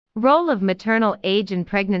Role of maternal age and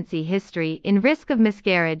pregnancy history in risk of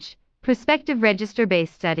miscarriage, prospective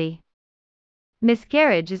register-based study.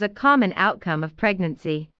 Miscarriage is a common outcome of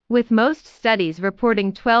pregnancy, with most studies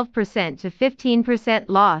reporting 12% to 15%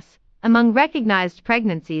 loss among recognized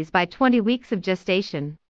pregnancies by 20 weeks of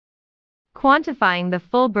gestation. Quantifying the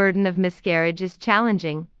full burden of miscarriage is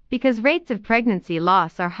challenging because rates of pregnancy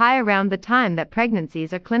loss are high around the time that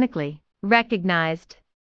pregnancies are clinically recognized.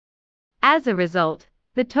 As a result,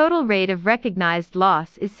 the total rate of recognized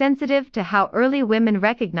loss is sensitive to how early women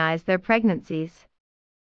recognize their pregnancies.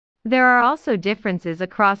 There are also differences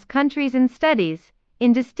across countries and studies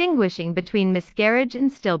in distinguishing between miscarriage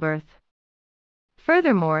and stillbirth.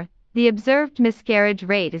 Furthermore, the observed miscarriage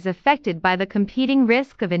rate is affected by the competing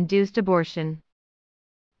risk of induced abortion.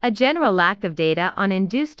 A general lack of data on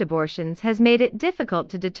induced abortions has made it difficult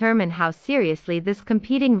to determine how seriously this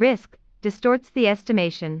competing risk distorts the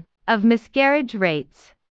estimation of miscarriage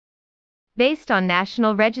rates. Based on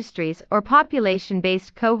national registries or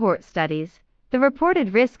population-based cohort studies, the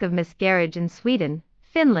reported risk of miscarriage in Sweden,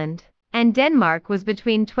 Finland, and Denmark was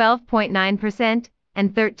between 12.9%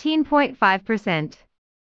 and 13.5%.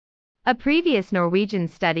 A previous Norwegian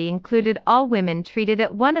study included all women treated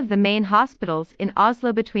at one of the main hospitals in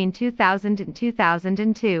Oslo between 2000 and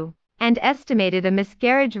 2002, and estimated a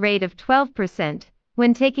miscarriage rate of 12%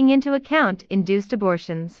 when taking into account induced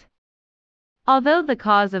abortions. Although the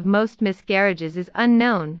cause of most miscarriages is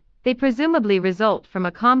unknown, they presumably result from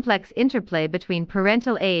a complex interplay between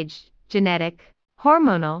parental age, genetic,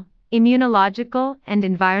 hormonal, immunological, and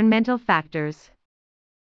environmental factors.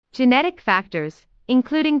 Genetic factors,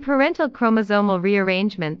 including parental chromosomal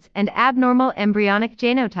rearrangements and abnormal embryonic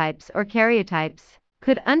genotypes or karyotypes,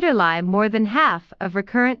 could underlie more than half of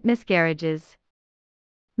recurrent miscarriages.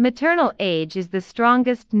 Maternal age is the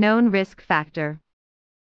strongest known risk factor.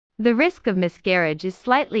 The risk of miscarriage is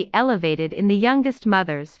slightly elevated in the youngest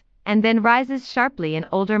mothers, and then rises sharply in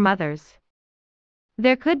older mothers.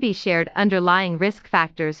 There could be shared underlying risk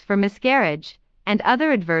factors for miscarriage and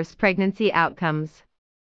other adverse pregnancy outcomes.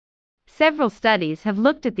 Several studies have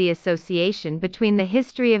looked at the association between the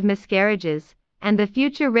history of miscarriages and the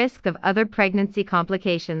future risk of other pregnancy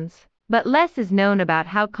complications, but less is known about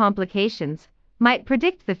how complications might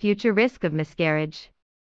predict the future risk of miscarriage.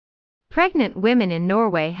 Pregnant women in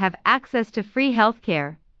Norway have access to free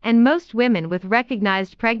healthcare, and most women with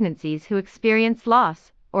recognized pregnancies who experience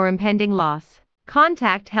loss or impending loss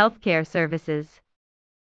contact healthcare services.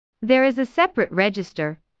 There is a separate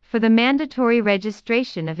register for the mandatory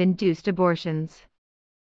registration of induced abortions.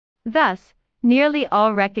 Thus, nearly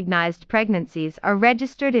all recognized pregnancies are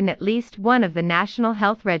registered in at least one of the national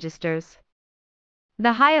health registers.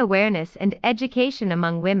 The high awareness and education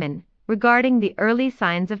among women regarding the early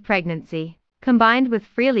signs of pregnancy, combined with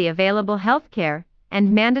freely available healthcare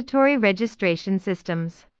and mandatory registration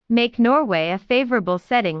systems, make Norway a favorable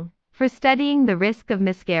setting for studying the risk of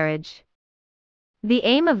miscarriage. The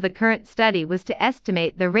aim of the current study was to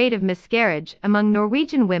estimate the rate of miscarriage among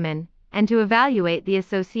Norwegian women and to evaluate the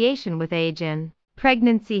association with age and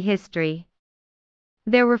pregnancy history.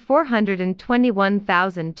 There were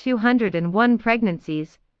 421,201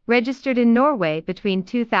 pregnancies registered in Norway between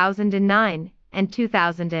 2009 and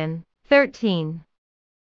 2013.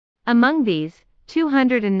 Among these,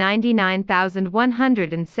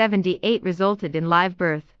 299,178 resulted in live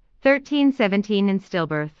birth, 1,317 in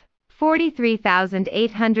stillbirth,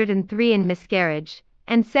 43,803 in miscarriage,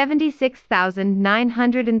 and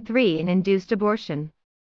 76,903 in induced abortion.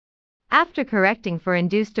 After correcting for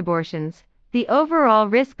induced abortions, the overall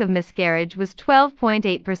risk of miscarriage was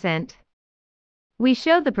 12.8%. We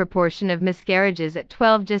show the proportion of miscarriages at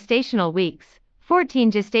 12 gestational weeks,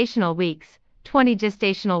 14 gestational weeks, 20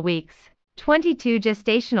 gestational weeks, 22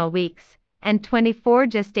 gestational weeks, and 24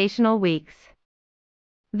 gestational weeks.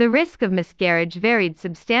 The risk of miscarriage varied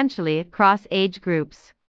substantially across age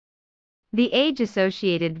groups. The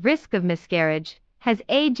age-associated risk of miscarriage has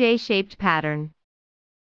a J-shaped pattern.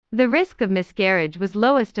 The risk of miscarriage was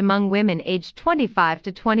lowest among women aged 25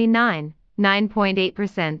 to 29,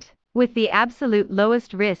 9.8%, with the absolute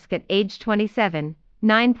lowest risk at age 27,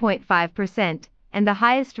 9.5%, and the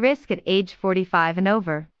highest risk at age 45 and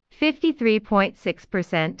over,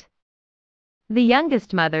 53.6%. The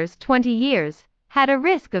youngest mothers, 20 years, had a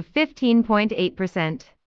risk of 15.8%.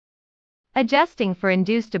 Adjusting for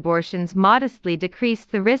induced abortions modestly decreased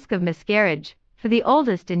the risk of miscarriage for the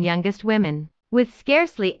oldest and youngest women, with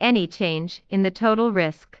scarcely any change in the total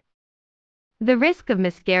risk. The risk of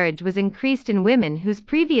miscarriage was increased in women whose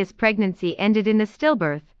previous pregnancy ended in a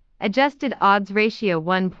stillbirth, adjusted odds ratio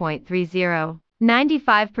 1.30,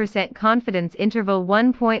 95% confidence interval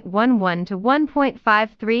 1.11 to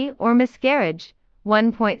 1.53 or miscarriage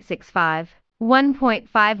 1.65,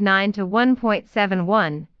 1.59 to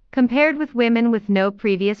 1.71, compared with women with no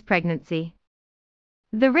previous pregnancy.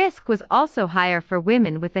 The risk was also higher for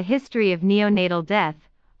women with a history of neonatal death,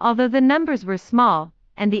 although the numbers were small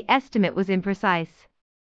and the estimate was imprecise.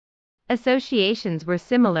 Associations were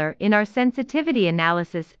similar in our sensitivity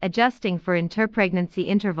analysis adjusting for interpregnancy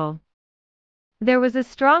interval. There was a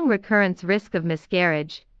strong recurrence risk of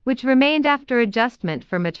miscarriage, which remained after adjustment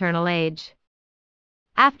for maternal age.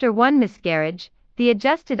 After one miscarriage, the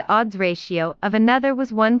adjusted odds ratio of another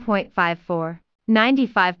was 1.54,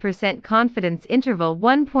 95% confidence interval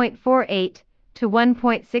 1.48 to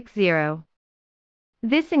 1.60.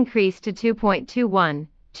 This increased to 2.21,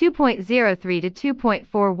 2.03 to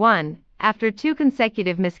 2.41 after 2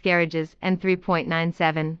 consecutive miscarriages and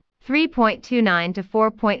 3.97, 3.29 to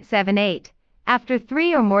 4.78 after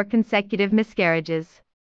 3 or more consecutive miscarriages.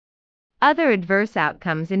 Other adverse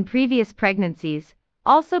outcomes in previous pregnancies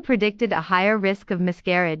also predicted a higher risk of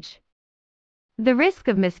miscarriage. The risk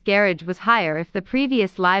of miscarriage was higher if the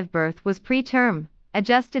previous live birth was preterm,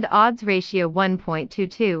 adjusted odds ratio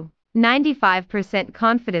 1.22, 95%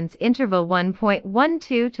 confidence interval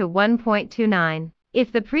 1.12 to 1.29.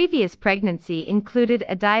 If the previous pregnancy included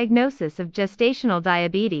a diagnosis of gestational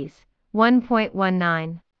diabetes,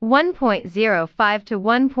 1.19, 1.05 to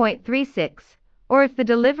 1.36, or if the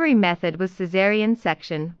delivery method was cesarean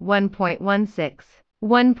section, 1.16,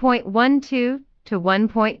 1.12 to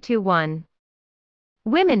 1.21.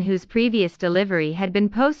 Women whose previous delivery had been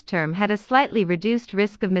post-term had a slightly reduced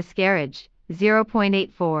risk of miscarriage,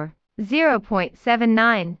 0.84,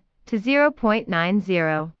 0.79 to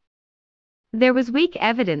 0.90. There was weak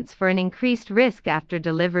evidence for an increased risk after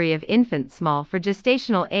delivery of infants small for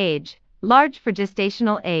gestational age, large for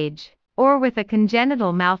gestational age, or with a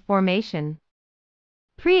congenital malformation.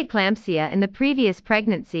 Preeclampsia in the previous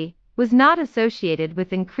pregnancy was not associated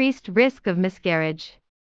with increased risk of miscarriage.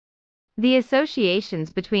 The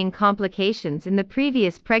associations between complications in the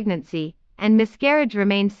previous pregnancy and miscarriage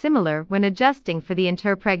remained similar when adjusting for the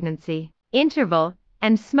interpregnancy interval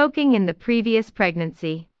and smoking in the previous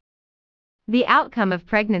pregnancy. The outcome of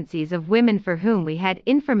pregnancies of women for whom we had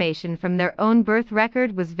information from their own birth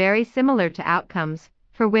record was very similar to outcomes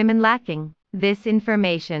for women lacking this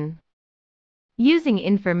information. Using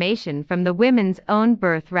information from the women's own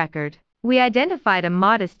birth record, we identified a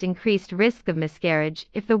modest increased risk of miscarriage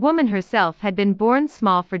if the woman herself had been born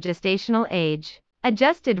small for gestational age.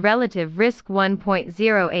 Adjusted relative risk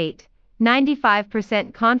 1.08,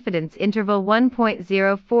 95% confidence interval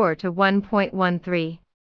 1.04 to 1.13.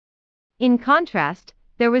 In contrast,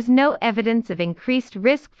 there was no evidence of increased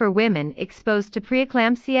risk for women exposed to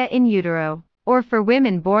preeclampsia in utero, or for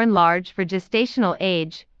women born large for gestational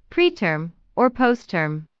age, preterm, or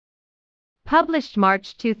postterm. Published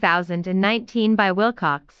March 2019 by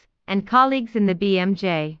Wilcox and colleagues in the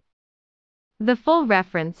BMJ. The full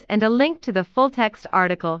reference and a link to the full text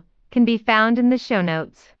article can be found in the show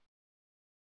notes.